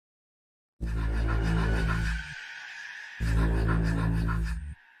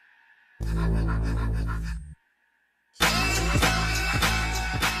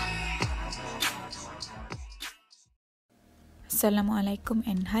Assalamualaikum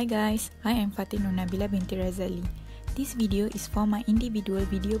and hi guys, I am FATIN NABILAH binti RAZALI. This video is for my individual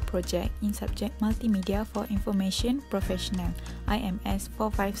video project in subject Multimedia for Information Professional,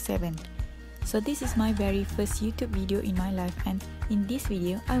 IMS457. So this is my very first YouTube video in my life, and in this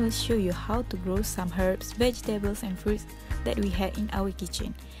video I will show you how to grow some herbs, vegetables and fruits that we had in our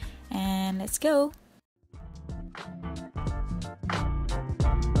kitchen. And let's go!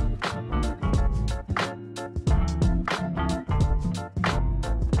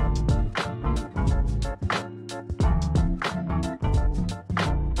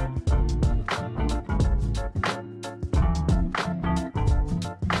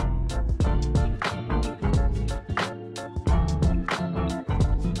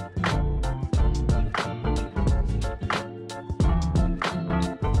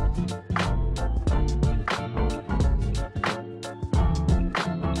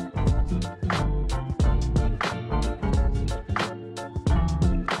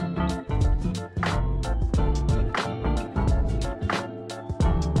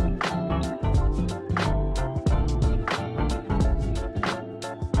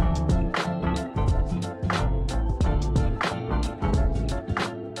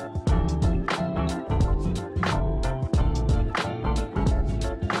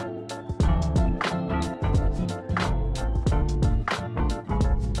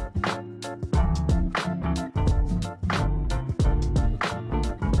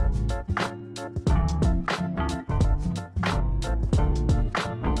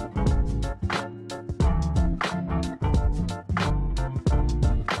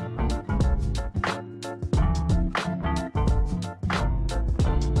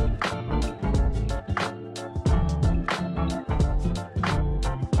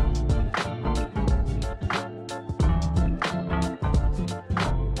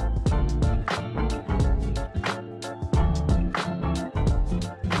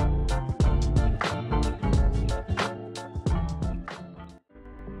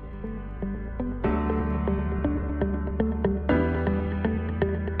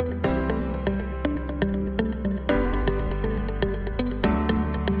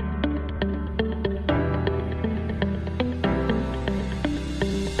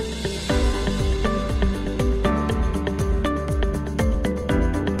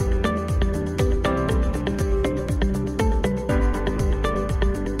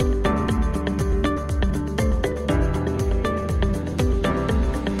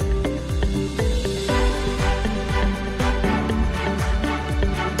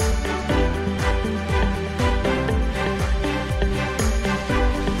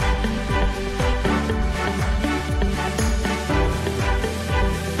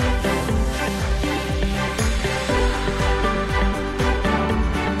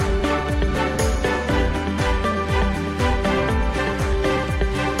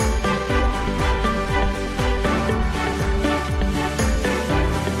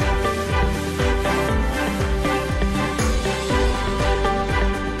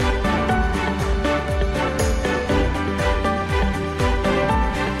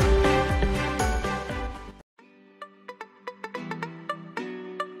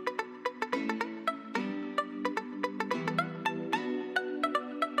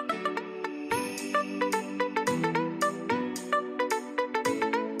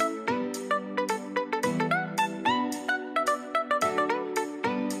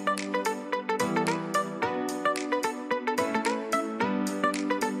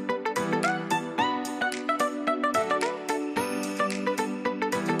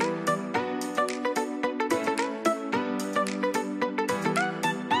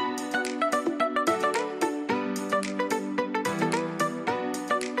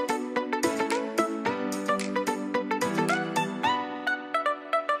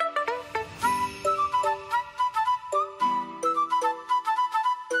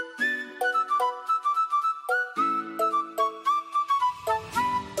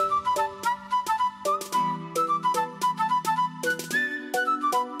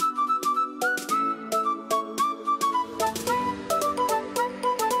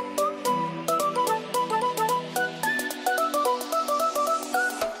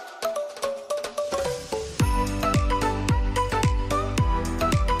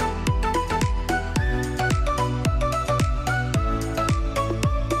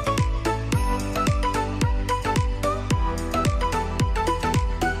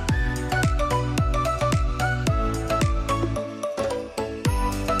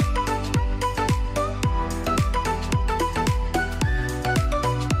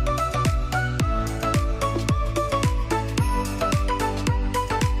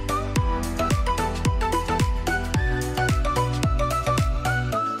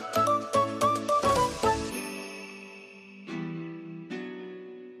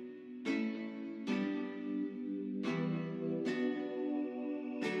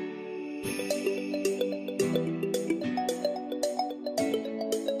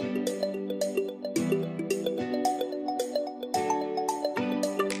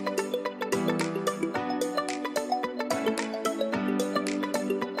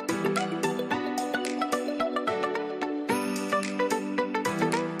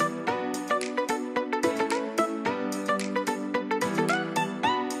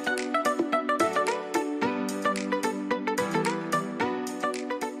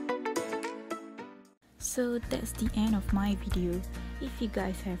 So that's the end of my video. If you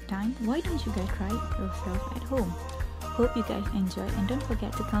guys have time, why don't you guys try it yourself at home? Hope you guys enjoy and don't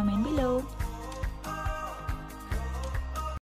forget to comment below.